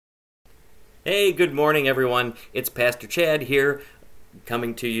Hey, good morning, everyone. It's Pastor Chad here,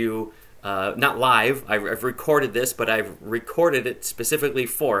 coming to you not live. I've recorded this, but I've recorded it specifically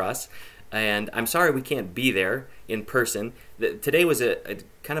for us. And I'm sorry we can't be there in person. Today was a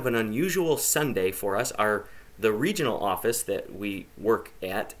kind of an unusual Sunday for us. The regional office that we work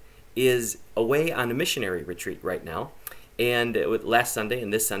at is away on a missionary retreat right now. And last Sunday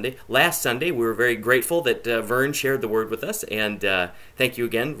and this Sunday. Last Sunday, we were very grateful that Vern shared the word with us. And thank you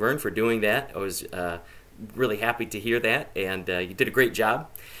again, Vern, for doing that. I was really happy to hear that. And you did a great job.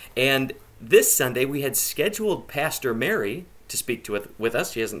 And this Sunday, we had scheduled Pastor Mary to speak with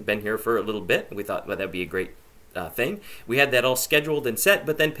us. She hasn't been here for a little bit. We thought, well, that'd be a great thing. We had that all scheduled and set.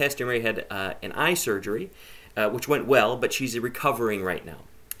 But then Pastor Mary had an eye surgery, which went well. But she's recovering right now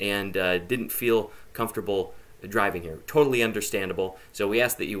and didn't feel comfortable driving here. Totally understandable. So we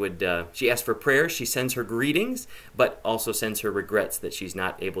asked that you would, she asked for prayer. She sends her greetings, but also sends her regrets that she's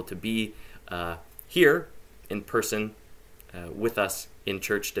not able to be here in person with us in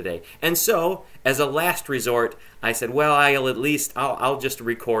church today. And so, as a last resort, I said, well, I'll just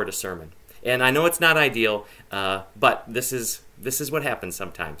record a sermon. And I know it's not ideal, but this is what happens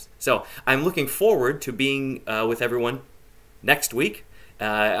sometimes. So I'm looking forward to being with everyone next week.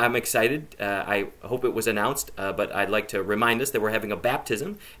 I'm excited. I hope it was announced, but I'd like to remind us that we're having a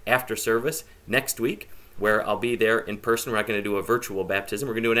baptism after service next week, where I'll be there in person. We're not going to do a virtual baptism.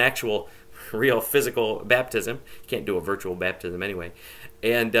 We're going to do an actual, real physical baptism. Can't do a virtual baptism anyway.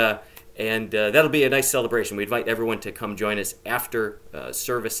 And that'll be a nice celebration. We invite everyone to come join us after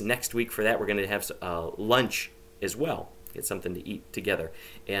service next week for that. We're going to have lunch as well. Get something to eat together,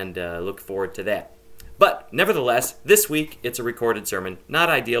 and look forward to that. But nevertheless, this week it's a recorded sermon. Not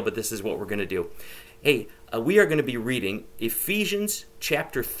ideal, but this is what we're going to do. Hey, we are going to be reading Ephesians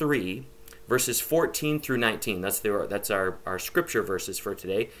chapter 3, verses 14 through 19. That's our scripture verses for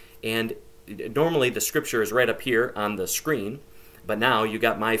today. And normally the scripture is right up here on the screen, but now you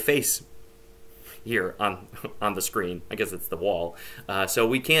got my face here on the screen. I guess it's the wall. So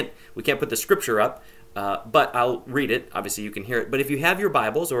we can't put the scripture up. But I'll read it. Obviously, you can hear it. But if you have your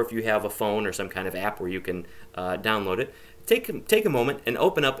Bibles, or if you have a phone or some kind of app where you can download it, take a moment and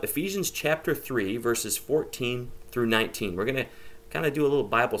open up Ephesians chapter 3, verses 14 through 19. We're going to kind of do a little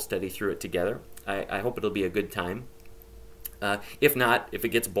Bible study through it together. I hope it'll be a good time. If not, if it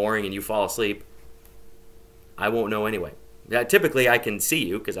gets boring and you fall asleep, I won't know anyway. Typically, I can see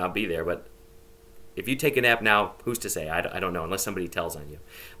you because I'll be there. But if you take a nap now, who's to say? I don't know, unless somebody tells on you.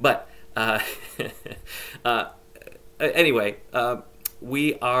 But anyway,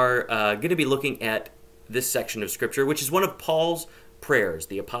 we are going to be looking at this section of Scripture, which is one of Paul's prayers,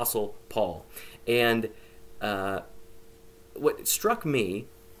 the Apostle Paul. And what struck me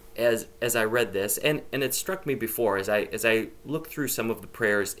as I read this, and it struck me before as I looked through some of the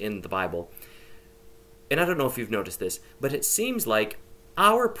prayers in the Bible, and I don't know if you've noticed this, but it seems like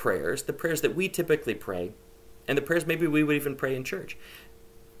our prayers, the prayers that we typically pray, and the prayers maybe we would even pray in church,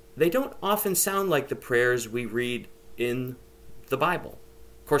 they don't often sound like the prayers we read in the Bible.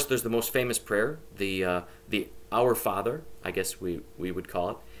 Of course, there's the most famous prayer, the Our Father, I guess we would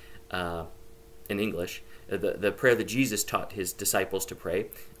call it in English, the prayer that Jesus taught his disciples to pray,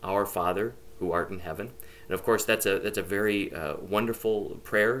 Our Father who art in heaven. And of course, that's a very wonderful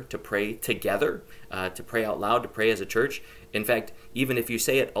prayer to pray together, to pray out loud, to pray as a church. In fact, even if you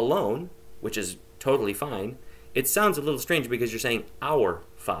say it alone, which is totally fine, it sounds a little strange because you're saying Our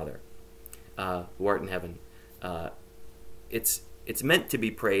Father, who art in heaven. It's meant to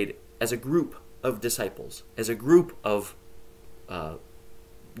be prayed as a group of disciples, as a group of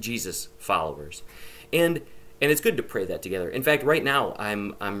Jesus followers, and it's good to pray that together. In fact, right now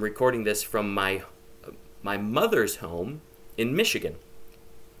I'm recording this from my mother's home in Michigan.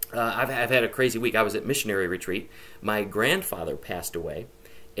 I've had a crazy week. I was at missionary retreat. My grandfather passed away,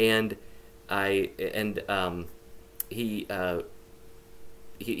 and he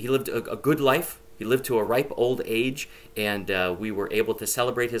lived a good life. He lived to a ripe old age, and we were able to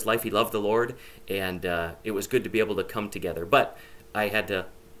celebrate his life. He loved the Lord, and it was good to be able to come together. But I had to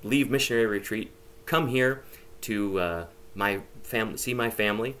leave missionary retreat, come here to my family, see my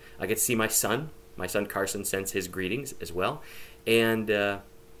family. I get to see my son. My son Carson sends his greetings as well, and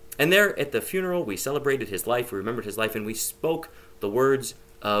there at the funeral we celebrated his life. We remembered his life, and we spoke the words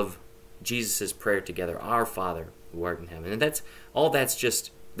of Jesus' prayer together, Our Father who art in heaven. And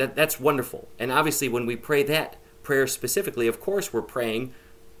that's wonderful. And obviously when we pray that prayer specifically, of course we're praying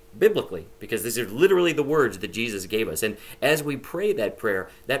biblically, because these are literally the words that Jesus gave us. And as we pray that prayer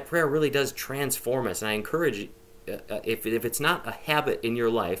really does transform us. And I encourage, if it's not a habit in your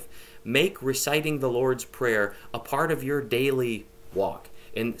life, make reciting the Lord's Prayer a part of your daily walk.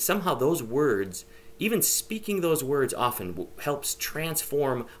 And somehow those words, even speaking those words often, helps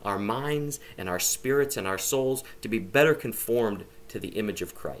transform our minds and our spirits and our souls to be better conformed to the image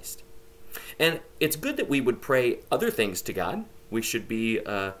of Christ. And it's good that we would pray other things to God. We should be,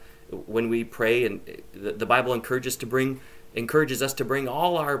 when we pray, and the Bible encourages us to bring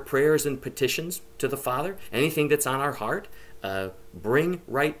all our prayers and petitions to the Father. Anything that's on our heart, bring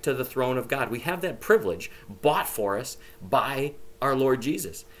right to the throne of God. We have that privilege bought for us by our Lord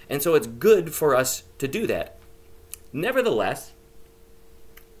Jesus. And so it's good for us to do that. Nevertheless,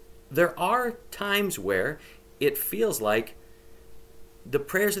 there are times where it feels like the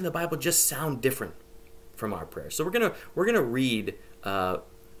prayers in the Bible just sound different from our prayers. So we're gonna read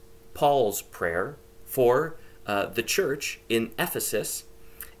Paul's prayer for the church in Ephesus,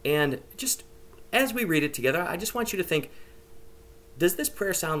 and just as we read it together, I just want you to think: does this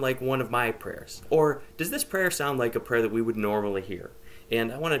prayer sound like one of my prayers, or does this prayer sound like a prayer that we would normally hear?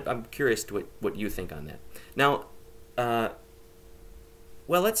 And I'm curious to what you think on that. Now,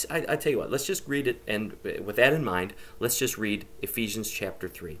 well, I tell you what, let's just read it, and with that in mind, let's just read Ephesians chapter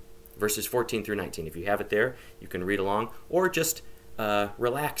 3, verses 14 through 19. If you have it there, you can read along, or just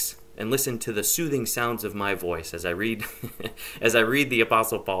relax and listen to the soothing sounds of my voice as I read the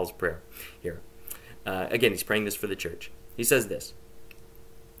Apostle Paul's prayer here. Again, he's praying this for the church. He says this: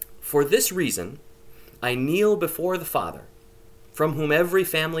 "For this reason I kneel before the Father, from whom every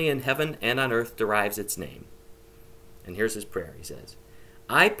family in heaven and on earth derives its name." And here's his prayer. He says,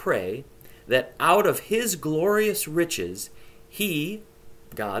 "I pray that out of his glorious riches he,"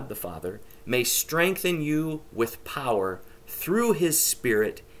 God the Father, "may strengthen you with power through his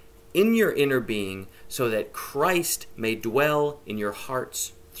Spirit in your inner being, so that Christ may dwell in your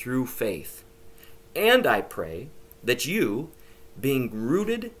hearts through faith. And I pray that you, being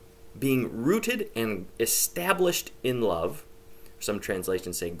rooted and established in love," some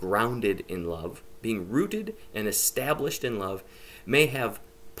translations say grounded in love, "being rooted and established in love, may have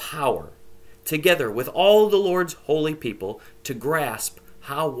power, together with all the Lord's holy people, to grasp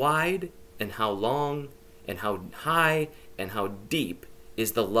how wide and how long and how high and how deep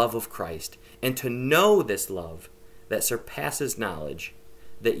is the love of Christ, and to know this love that surpasses knowledge,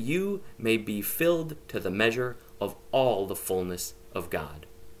 that you may be filled to the measure of all the fullness of God."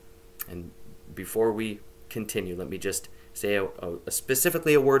 And before we continue, let me just say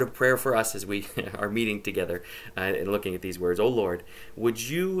specifically a word of prayer for us as we are meeting together and looking at these words. Oh Lord, would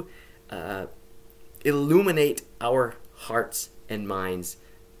you illuminate our hearts and minds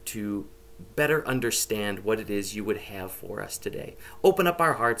to better understand what it is you would have for us today. Open up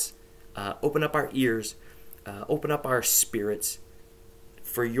our hearts, open up our ears, open up our spirits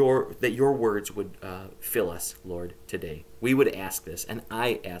for that your words would fill us, Lord, today. We would ask this, and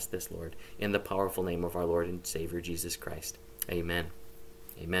I ask this, Lord, in the powerful name of our Lord and Savior Jesus Christ. Amen.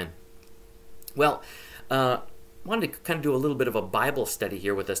 Amen. Well, I wanted to kind of do a little bit of a Bible study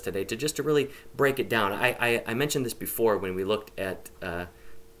here with us today to really break it down. I mentioned this before when we looked at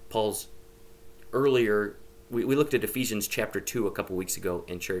Paul's earlier. We looked at Ephesians chapter 2 a couple weeks ago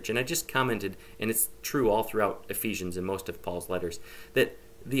in church, and I just commented, and it's true all throughout Ephesians and most of Paul's letters, that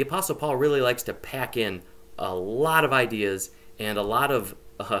the Apostle Paul really likes to pack in a lot of ideas and a lot of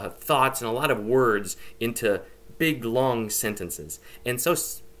thoughts and a lot of words into big, long sentences. And so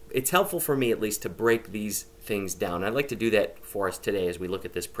it's helpful for me, at least, to break these things down. I'd like to do that for us today as we look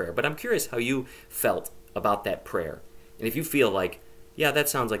at this prayer. But I'm curious how you felt about that prayer. And if you feel like, yeah, that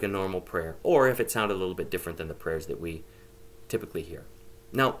sounds like a normal prayer, or if it sounded a little bit different than the prayers that we typically hear.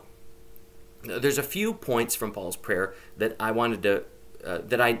 Now, there's a few points from Paul's prayer that I wanted to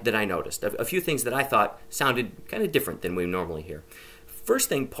that I noticed. A few things that I thought sounded kind of different than we normally hear. First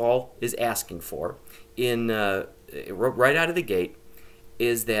thing Paul is asking for right out of the gate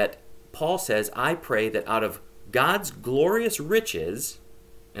is that Paul says, "I pray that out of God's glorious riches,"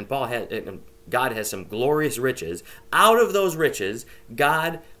 and God has some glorious riches, "out of those riches,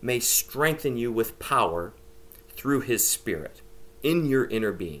 God may strengthen you with power through his Spirit in your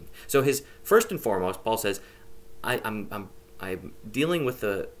inner being." So first and foremost, Paul says, I'm dealing with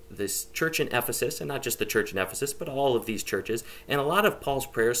this church in Ephesus, and not just the church in Ephesus, but all of these churches, and a lot of Paul's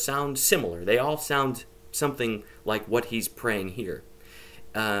prayers sound similar. They all sound something like what he's praying here.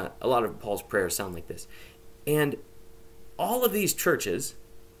 A lot of Paul's prayers sound like this. And all of these churches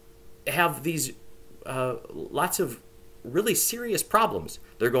have these lots of really serious problems.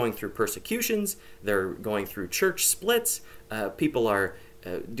 They're going through persecutions. They're going through church splits. People are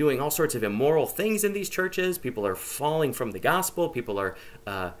doing all sorts of immoral things in these churches. People are falling from the gospel. People are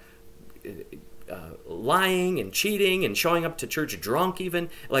lying and cheating and showing up to church drunk even.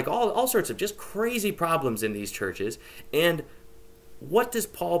 Like all sorts of just crazy problems in these churches. And what does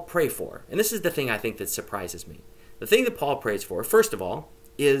Paul pray for? And this is the thing I think that surprises me. The thing that Paul prays for, first of all,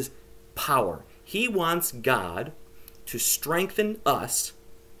 is power. He wants God to strengthen us,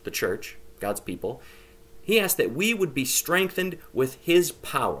 the church, God's people. He asks that we would be strengthened with his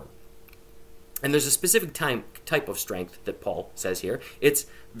power. And there's a specific type of strength that Paul says here. It's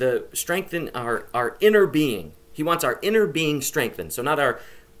the strength in our inner being. He wants our inner being strengthened. So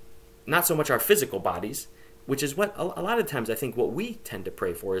not so much our physical bodies, which is what a lot of times I think what we tend to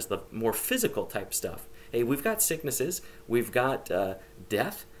pray for is the more physical type stuff. Hey, we've got sicknesses, we've got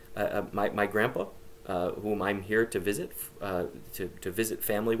death. My grandpa, whom I'm here to visit, to visit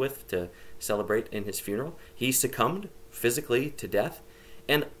family with, to celebrate in his funeral, he succumbed physically to death.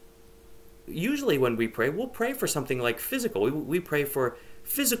 And usually when we pray, we'll pray for something like physical. We pray for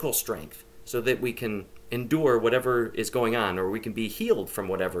physical strength so that we can endure whatever is going on, or we can be healed from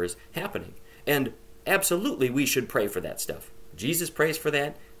whatever is happening. And absolutely we should pray for that stuff. Jesus prays for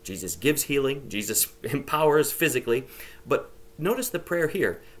that. Jesus gives healing. Jesus empowers physically. But notice the prayer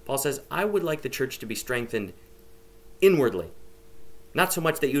here. Paul says, I would like the church to be strengthened inwardly. Not so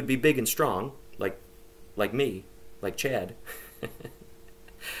much that you would be big and strong, like me, like Chad,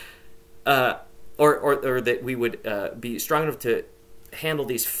 or that we would be strong enough to handle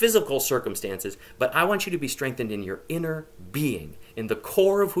these physical circumstances, but I want you to be strengthened in your inner being, in the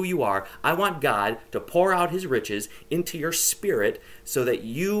core of who you are. I want God to pour out his riches into your spirit so that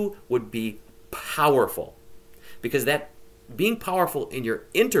you would be powerful. Because that being powerful in your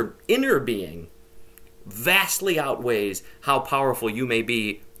inner being vastly outweighs how powerful you may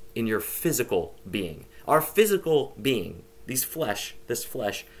be in your physical being. Our physical being, this flesh,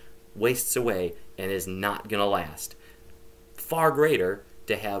 wastes away and is not going to last. Far greater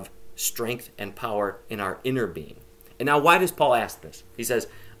to have strength and power in our inner being. And now why does Paul ask this? He says,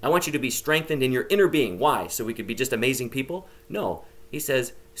 I want you to be strengthened in your inner being. Why? So we could be just amazing people? No. He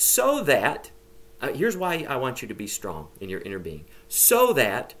says, so that, here's why I want you to be strong in your inner being. So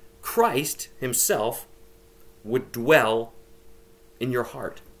that Christ himself would dwell in your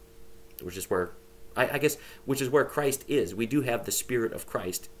heart. Which is where, which is where Christ is. We do have the Spirit of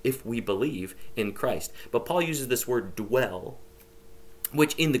Christ if we believe in Christ. But Paul uses this word dwell,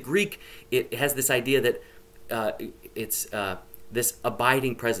 which in the Greek, it has this idea that it's this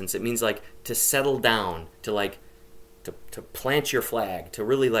abiding presence. It means like to settle down, to plant your flag, to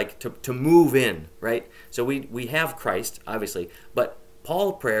really to move in, right? So we have Christ, obviously, but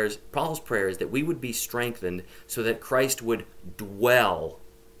Paul's prayer is that we would be strengthened so that Christ would dwell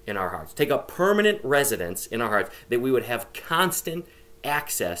in our hearts, take up permanent residence in our hearts, that we would have constant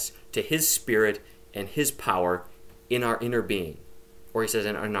access to his Spirit and his power in our inner being. Or he says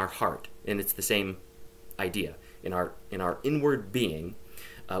in our heart, and it's the same idea. In our inward being,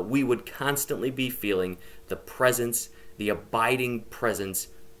 we would constantly be feeling the presence, the abiding presence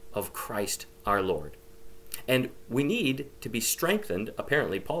of Christ our Lord. And we need to be strengthened,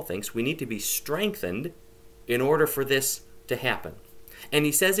 apparently Paul thinks, we need to be strengthened in order for this to happen. And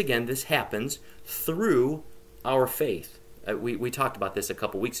he says again, this happens through our faith. We talked about this a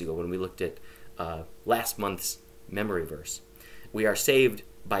couple weeks ago when we looked at last month's memory verse. We are saved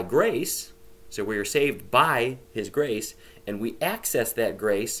by grace, so we are saved by his grace, and we access that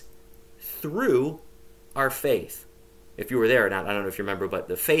grace through our faith. If you were there or not, I don't know if you remember, but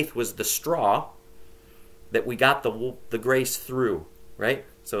the faith was the straw that we got the grace through, right?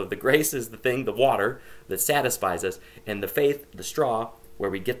 So the grace is the thing, the water that satisfies us, and the faith, the straw, where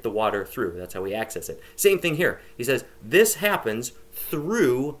we get the water through. That's how we access it. Same thing here. He says, this happens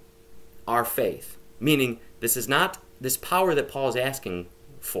through our faith. Meaning, this power that Paul is asking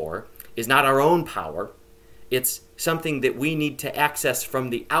for is not our own power. It's something that we need to access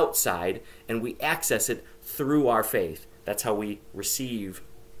from the outside, and we access it through our faith. That's how we receive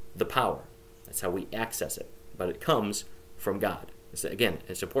the power. That's how we access it. But it comes from God. Again,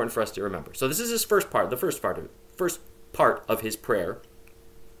 it's important for us to remember. So this is his first part. The first part of his prayer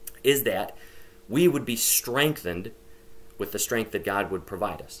is that we would be strengthened with the strength that God would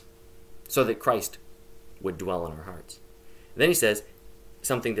provide us, so that Christ would dwell in our hearts. And then he says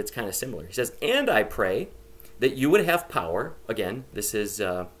something that's kind of similar. He says, and I pray that you would have power. Again, this is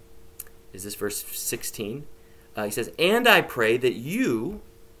this verse 16? He says, and I pray that you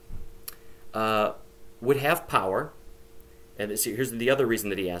would have power. And here's the other reason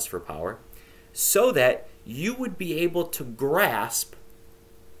that he asks for power. So that you would be able to grasp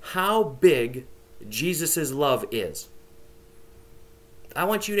how big Jesus' love is. I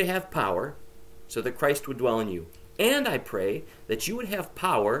want you to have power so that Christ would dwell in you. And I pray that you would have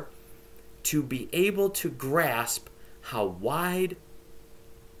power to be able to grasp how wide,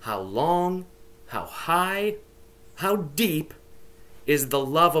 how long, how high, how deep is the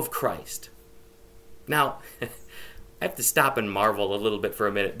love of Christ. Now, I have to stop and marvel a little bit for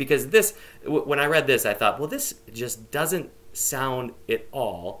a minute, because this, when I read this, I thought, well, this just doesn't sound at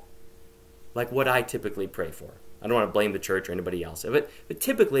all like what I typically pray for. I don't want to blame the church or anybody else. But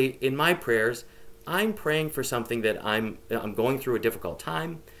typically, in my prayers, I'm praying for something that I'm going through a difficult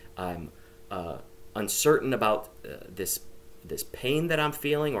time. I'm uncertain about this pain that I'm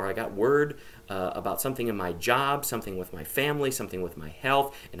feeling, or I got word about something in my job, something with my family, something with my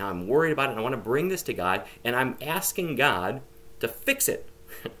health, and I'm worried about it, and I want to bring this to God, and I'm asking God to fix it,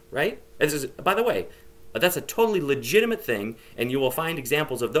 right? This is, by the way, that's a totally legitimate thing, and you will find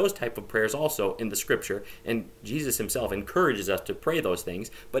examples of those type of prayers also in the Scripture, and Jesus himself encourages us to pray those things.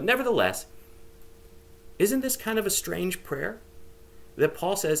 But nevertheless, isn't this kind of a strange prayer? That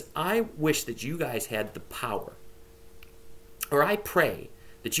Paul says, I wish that you guys had the power, or I pray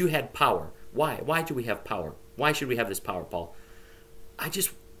that you had power. Why? Why do we have power? Why should we have this power, Paul? I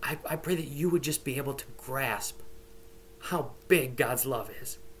pray that you would just be able to grasp how big God's love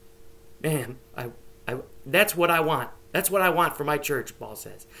is. Man, that's what I want. That's what I want for my church, Paul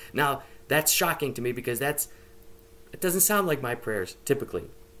says. Now, that's shocking to me, because it doesn't sound like my prayers, typically.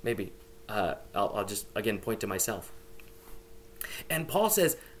 Maybe. I'll just, again, point to myself. And Paul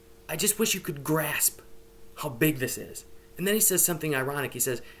says, I just wish you could grasp how big this is. And then he says something ironic. He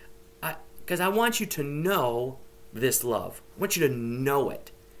says, because I want you to know this love. I want you to know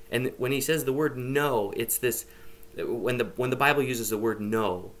it. And when he says the word know, it's this, when the Bible uses the word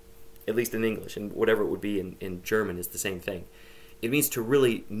know, at least in English, and whatever it would be in German is the same thing. It means to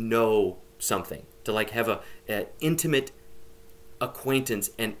really know something, to like have an intimate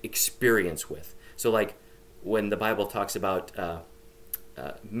acquaintance and experience with. So like when the Bible talks about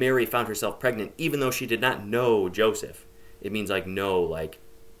Mary found herself pregnant, even though she did not know Joseph, it means like know, like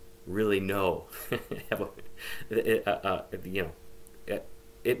really know.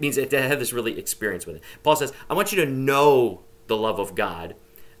 It means to have this really experience with it. Paul says, I want you to know the love of God.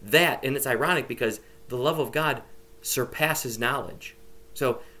 And it's ironic because the love of God surpasses knowledge.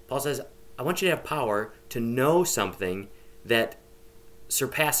 So Paul says, I want you to have power to know something that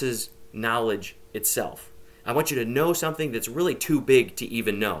surpasses knowledge itself. I want you to know something that's really too big to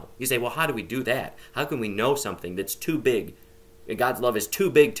even know. You say, well, how do we do that? How can we know something that's too big? God's love is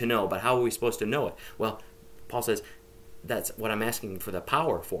too big to know, but how are we supposed to know it? Well, Paul says, that's what I'm asking for the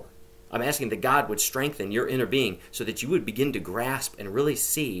power for. I'm asking that God would strengthen your inner being so that you would begin to grasp and really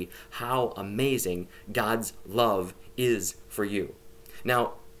see how amazing God's love is for you.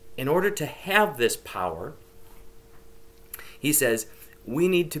 Now, in order to have this power, he says, we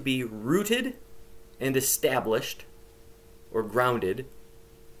need to be rooted and established or grounded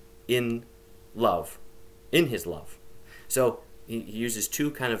in love, in his love. So he uses two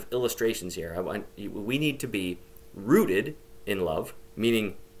kind of illustrations here. We need to be rooted in love,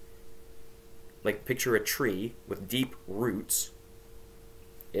 meaning like picture a tree with deep roots.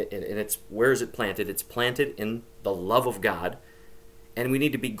 And where is it planted? It's planted in the love of God. And we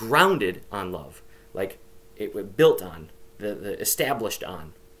need to be grounded on love, like it built on, the established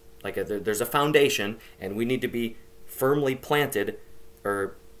on. Like there's a foundation, and we need to be firmly planted,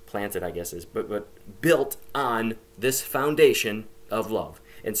 or planted, I guess is, but built on this foundation of love.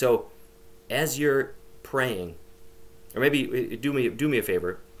 And so, as you're praying, or maybe do me a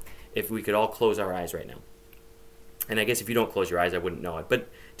favor, if we could all close our eyes right now. And I guess if you don't close your eyes, I wouldn't know it. But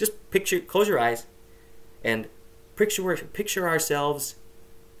just close your eyes, and picture ourselves.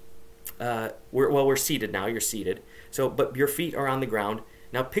 We're seated now. You're seated. So, but your feet are on the ground.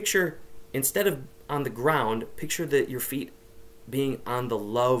 Now picture, instead of on the ground, picture that your feet being on the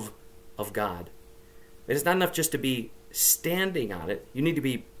love of God. It is not enough just to be standing on it. You need to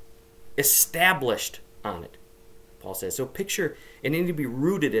be established on it, Paul says. So picture, and you need to be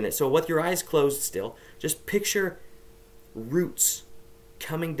rooted in it. So with your eyes closed still, just picture roots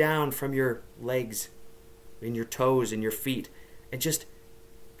coming down from your legs, and your toes, and your feet, and just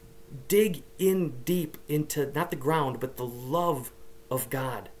dig in deep into, not the ground, but the love of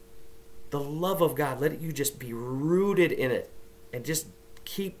God. The love of God. Let you just be rooted in it. And just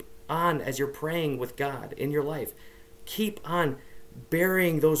keep on as you're praying with God in your life. Keep on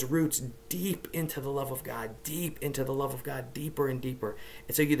burying those roots deep into the love of God. Deep into the love of God. Deeper and deeper.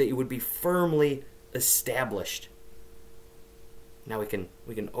 And so that you would be firmly established. Now we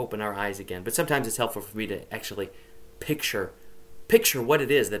can open our eyes again. But sometimes it's helpful for me to actually picture what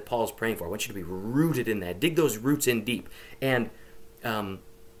it is that Paul's praying for. I want you to be rooted in that. Dig those roots in deep. And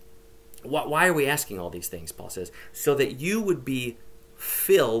why are we asking all these things, Paul says? So that you would be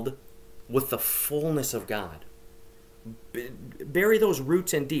filled with the fullness of God. Bury those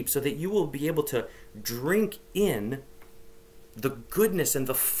roots in deep so that you will be able to drink in the goodness and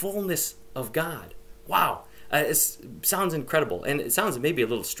the fullness of God. Wow. It sounds incredible, and it sounds maybe a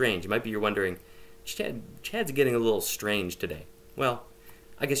little strange. Maybe you're wondering, Chad's getting a little strange today. Well,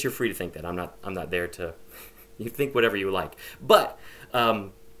 I guess you're free to think that. I'm not there to. You think whatever you like. But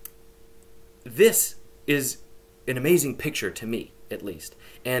this is an amazing picture to me, at least.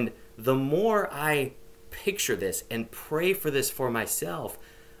 And the more I picture this and pray for this for myself,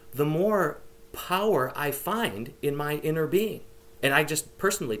 the more power I find in my inner being. And I just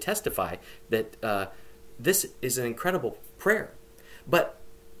personally testify that this is an incredible prayer. But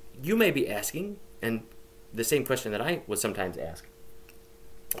you may be asking, and the same question that I would sometimes ask,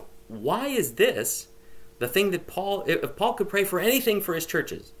 why is this the thing that Paul, if Paul could pray for anything for his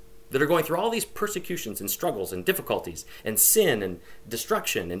churches that are going through all these persecutions and struggles and difficulties and sin and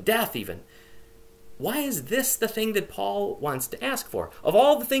destruction and death even, why is this the thing that Paul wants to ask for? Of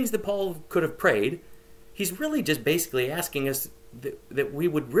all the things that Paul could have prayed, he's really just basically asking us that we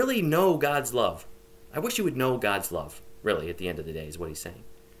would really know God's love. I wish you would know God's love, really, at the end of the day, is what he's saying.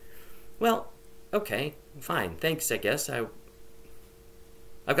 Well, okay, fine, thanks, I guess. I've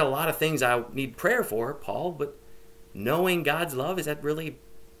got a lot of things I need prayer for, Paul, but knowing God's love, is that really...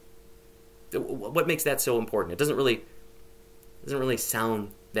 What makes that so important? It doesn't really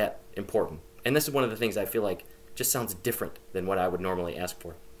sound that important. And this is one of the things I feel like just sounds different than what I would normally ask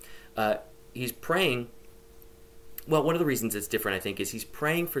for. He's praying... Well, one of the reasons it's different, I think, is he's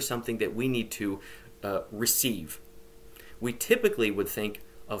praying for something that we need to receive. We typically would think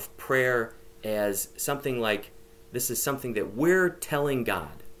of prayer as something like, this is something that we're telling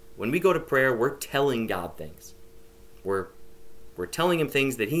God. When we go to prayer, we're telling God things. We're telling him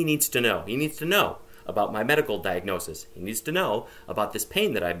things that he needs to know. He needs to know about my medical diagnosis. He needs to know about this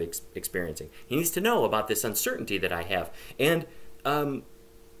pain that I'm experiencing. He needs to know about this uncertainty that I have. And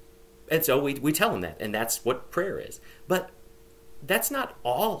so we tell him that, and that's what prayer is. But that's not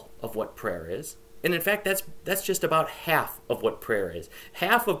all of what prayer is. And in fact, that's just about half of what prayer is.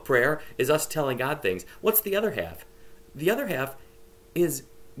 Half of prayer is us telling God things. What's the other half? The other half is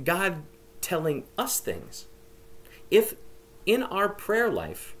God telling us things. If in our prayer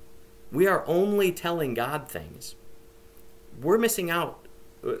life we are only telling God things, we're missing out.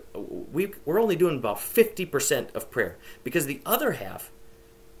 We're only doing about 50% of prayer, because the other half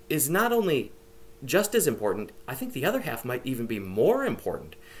is not only just as important, I think the other half might even be more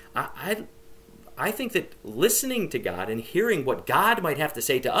important. I think that listening to God and hearing what God might have to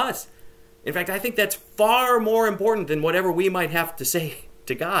say to us, in fact, I think that's far more important than whatever we might have to say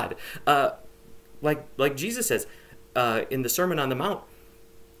to God. Like Jesus says in the Sermon on the Mount,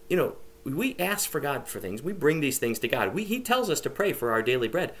 we ask for God for things. We bring these things to God. He tells us to pray for our daily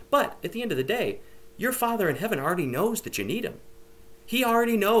bread. But at the end of the day, your Father in heaven already knows that you need him. He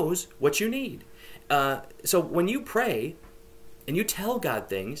already knows what you need. So when you pray and you tell God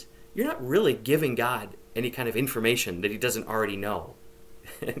things, you're not really giving God any kind of information that he doesn't already know.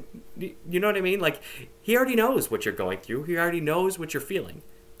 You know what I mean? Like, he already knows what you're going through. He already knows what you're feeling.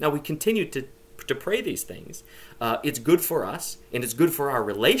 Now, we continue to pray these things. It's good for us, and it's good for our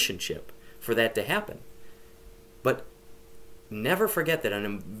relationship for that to happen. But never forget that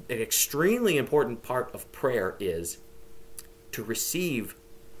an extremely important part of prayer is to receive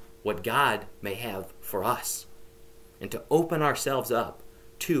what God may have for us, and to open ourselves up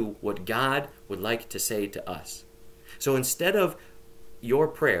to what God would like to say to us. So instead of your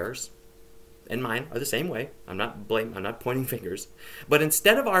prayers, and mine are the same way, I'm not pointing fingers, but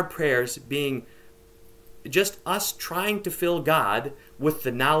instead of our prayers being just us trying to fill God with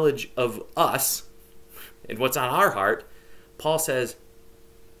the knowledge of us and what's on our heart, Paul says,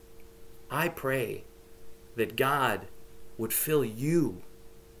 I pray that God would fill you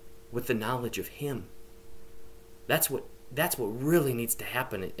with the knowledge of him. That's what really needs to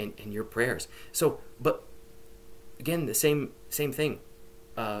happen in your prayers. So, but again, the same thing.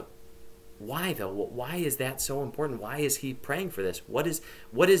 Why though? Why is that so important? Why is he praying for this? What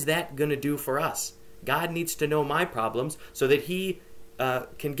is that going to do for us? God needs to know my problems so that he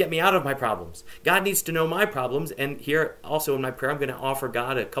can get me out of my problems. God needs to know my problems, and here also in my prayer I'm going to offer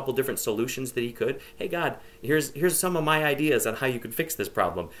God a couple different solutions that he could. Hey God, here's some of my ideas on how you could fix this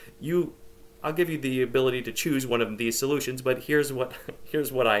problem. I'll give you the ability to choose one of these solutions, but here's what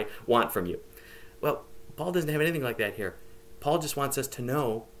I want from you. Well, Paul doesn't have anything like that here. Paul just wants us to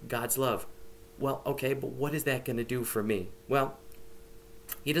know God's love. Well, okay, but what is that going to do for me? Well,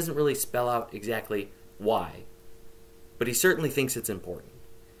 he doesn't really spell out exactly why, but he certainly thinks it's important.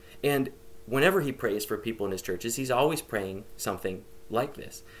 And whenever he prays for people in his churches, he's always praying something like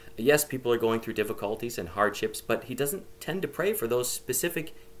this. Yes, people are going through difficulties and hardships, but he doesn't tend to pray for those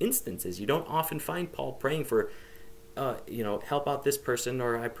specific instances. You don't often find Paul praying for help out this person,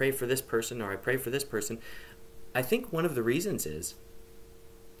 or I pray for this person, or I pray for this person. I think one of the reasons is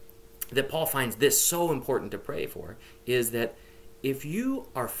that Paul finds this so important to pray for is that if you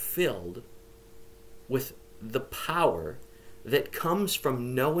are filled with the power that comes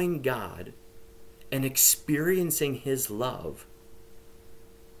from knowing God and experiencing His love,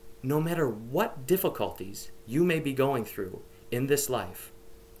 no matter what difficulties you may be going through in this life,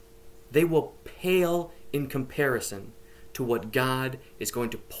 they will pale in comparison to what God is going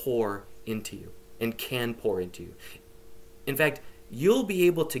to pour into you and can pour into you. In fact, you'll be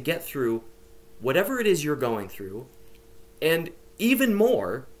able to get through whatever it is you're going through, and even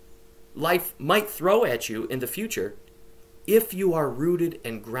more life might throw at you in the future if you are rooted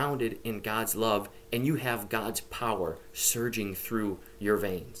and grounded in God's love and you have God's power surging through your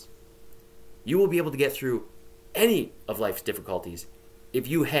veins. You will be able to get through any of life's difficulties if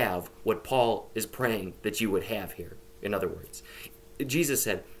you have what Paul is praying that you would have here. In other words, Jesus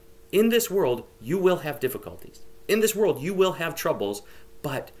said, in this world you will have difficulties. In this world you will have troubles,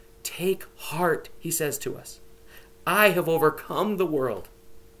 but take heart, he says to us. I have overcome the world.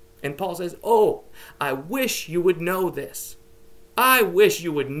 And Paul says, oh, I wish you would know this. I wish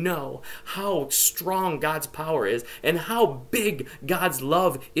you would know how strong God's power is and how big God's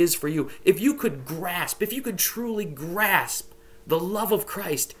love is for you. If you could truly grasp the love of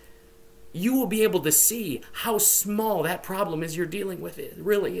Christ, you will be able to see how small that problem is you're dealing with it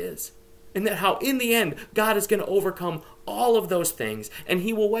really is. And that how in the end, God is going to overcome all of those things, and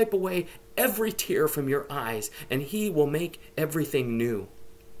He will wipe away every tear from your eyes, and He will make everything new.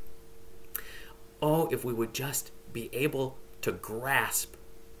 Oh, if we would just be able to grasp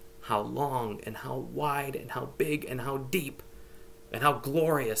how long and how wide and how big and how deep and how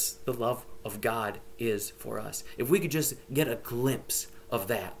glorious the love of God is for us. If we could just get a glimpse of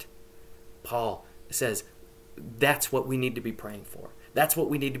that, Paul says that's what we need to be praying for. That's what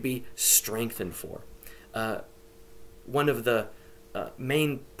we need to be strengthened for. One of the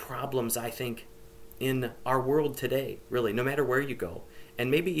main problems, I think, in our world today, really, no matter where you go, and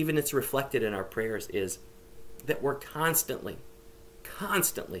maybe even it's reflected in our prayers, is that we're constantly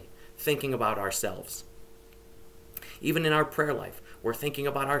thinking about ourselves. Even in our prayer life, we're thinking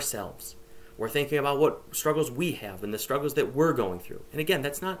about ourselves. We're thinking about what struggles we have and the struggles that we're going through. And again,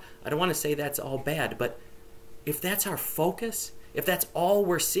 I don't want to say that's all bad, but if that's our focus, if that's all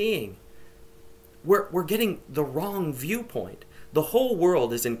we're seeing, we're getting the wrong viewpoint. The whole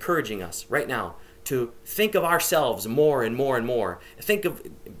world is encouraging us right now to think of ourselves more and more and more.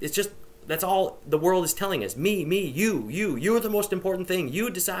 That's all the world is telling us. Me, you. You're the most important thing. You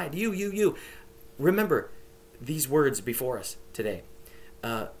decide. You. Remember these words before us today.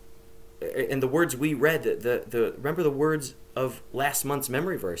 And the words we read, remember the words of last month's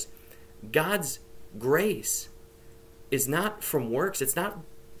memory verse. God's grace is not from works. It's not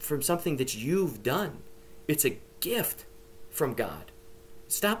from something that you've done. It's a gift from God.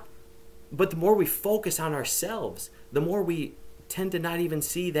 But the more we focus on ourselves, the more we tend to not even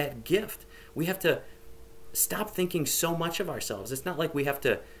see that gift. We have to stop thinking so much of ourselves. It's not like we have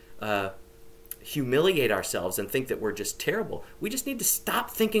to humiliate ourselves and think that we're just terrible. We just need to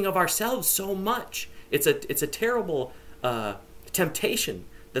stop thinking of ourselves so much. It's a terrible temptation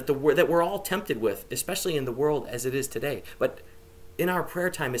that we're all tempted with, especially in the world as it is today. But in our prayer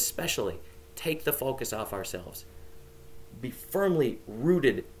time especially, take the focus off ourselves. Be firmly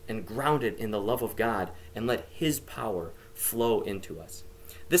rooted and grounded in the love of God and let His power flow into us.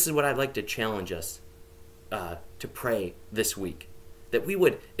 This is what I'd like to challenge us to pray this week. That we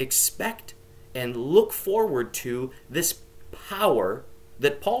would expect and look forward to this power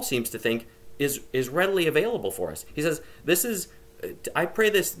that Paul seems to think is readily available for us. He says, I pray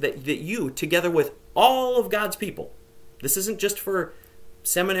this, that you, together with all of God's people, this isn't just for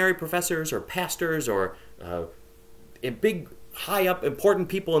seminary professors or pastors or big, high up, important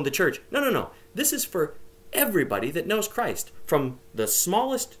people in the church. No. This is for everybody that knows Christ, from the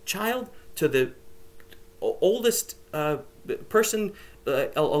smallest child to the oldest person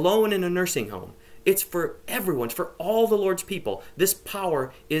alone in a nursing home. It's for everyone, it's for all the Lord's people. This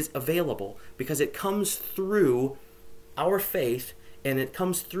power is available because it comes through our faith, and it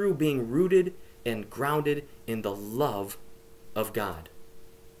comes through being rooted and grounded in the love of God.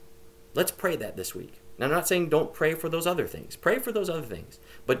 Let's pray that this week. Now, I'm not saying don't pray for those other things. Pray for those other things.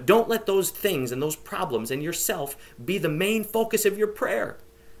 But don't let those things and those problems and yourself be the main focus of your prayer.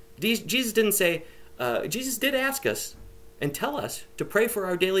 Jesus didn't say, Jesus did ask us and tell us to pray for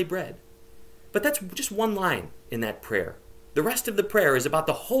our daily bread. But that's just one line in that prayer. The rest of the prayer is about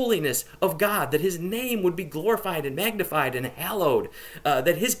the holiness of God, that his name would be glorified and magnified and hallowed,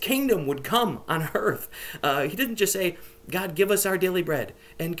 that his kingdom would come on earth. He didn't just say, God, give us our daily bread,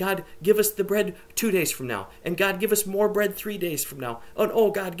 and God, give us the bread 2 days from now, and God, give us more bread 3 days from now, and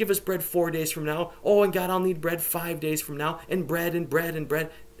oh, God, give us bread 4 days from now, oh, and God, I'll need bread 5 days from now, and bread and bread and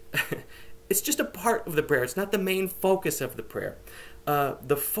bread. It's just a part of the prayer. It's not the main focus of the prayer.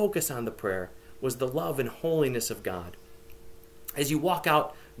 The focus on the prayer was the love and holiness of God. As you walk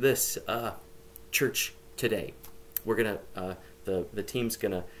out this church today, we're gonna the team's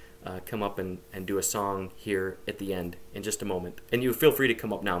gonna come up and do a song here at the end in just a moment. And you feel free to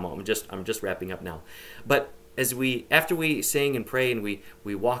come up now, Mom. I'm just wrapping up now. But after we sing and pray and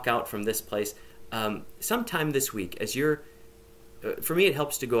we walk out from this place, sometime this week, as you're for me, it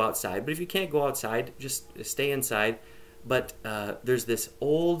helps to go outside. But if you can't go outside, just stay inside. But there's this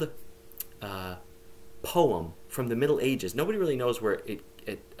old poem from the Middle Ages. Nobody really knows where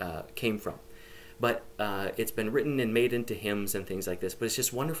it came from. But it's been written and made into hymns and things like this. But it's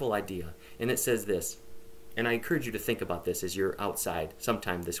just a wonderful idea. And it says this. And I encourage you to think about this as you're outside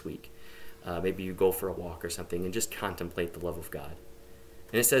sometime this week. Maybe you go for a walk or something and just contemplate the love of God.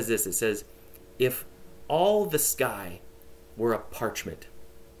 And it says this. It says, if all the sky were a parchment,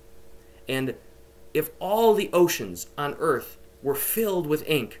 and if all the oceans on earth were filled with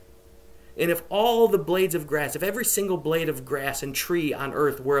ink, and if all the blades of grass, if every single blade of grass and tree on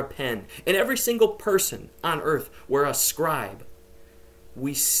earth were a pen, and every single person on earth were a scribe,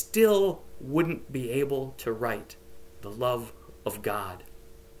 we still wouldn't be able to write the love of God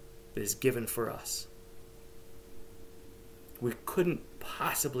that is given for us. We couldn't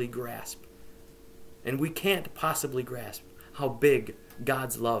possibly grasp, and we can't possibly grasp how big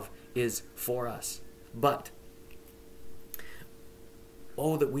God's love is for us. But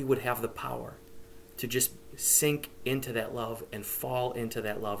oh, that we would have the power to just sink into that love and fall into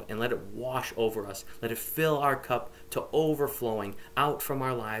that love and let it wash over us. Let it fill our cup to overflowing out from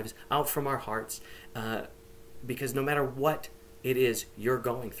our lives, out from our hearts. Because no matter what it is you're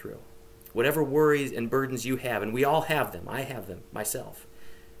going through, whatever worries and burdens you have, and we all have them, I have them myself,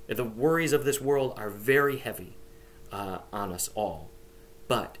 the worries of this world are very heavy on us all.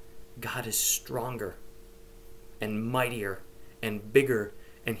 But God is stronger and mightier and bigger,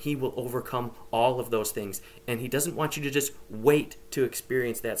 and he will overcome all of those things. And he doesn't want you to just wait to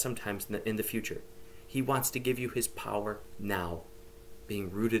experience that sometimes in the future. He wants to give you his power now,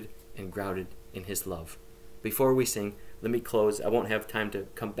 being rooted and grounded in his love. Before we sing, let me close. I won't have time to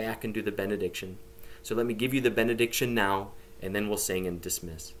come back and do the benediction. So let me give you the benediction now, and then we'll sing and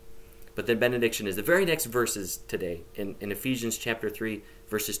dismiss. But the benediction is the very next verses today in Ephesians chapter 3,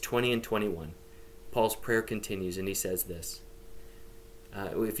 verses 20 and 21. Paul's prayer continues, and he says this.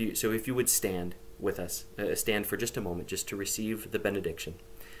 If you would stand with us, stand for just a moment, just to receive the benediction.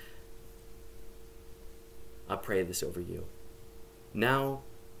 I'll pray this over you. Now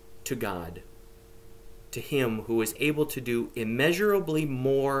to God, to him who is able to do immeasurably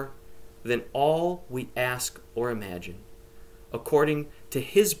more than all we ask or imagine, according to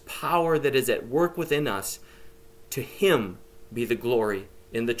his power that is at work within us, to him be the glory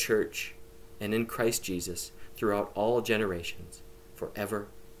in the church and in Christ Jesus throughout all generations, forever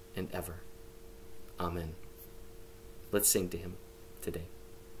and ever. Amen. Let's sing to him today.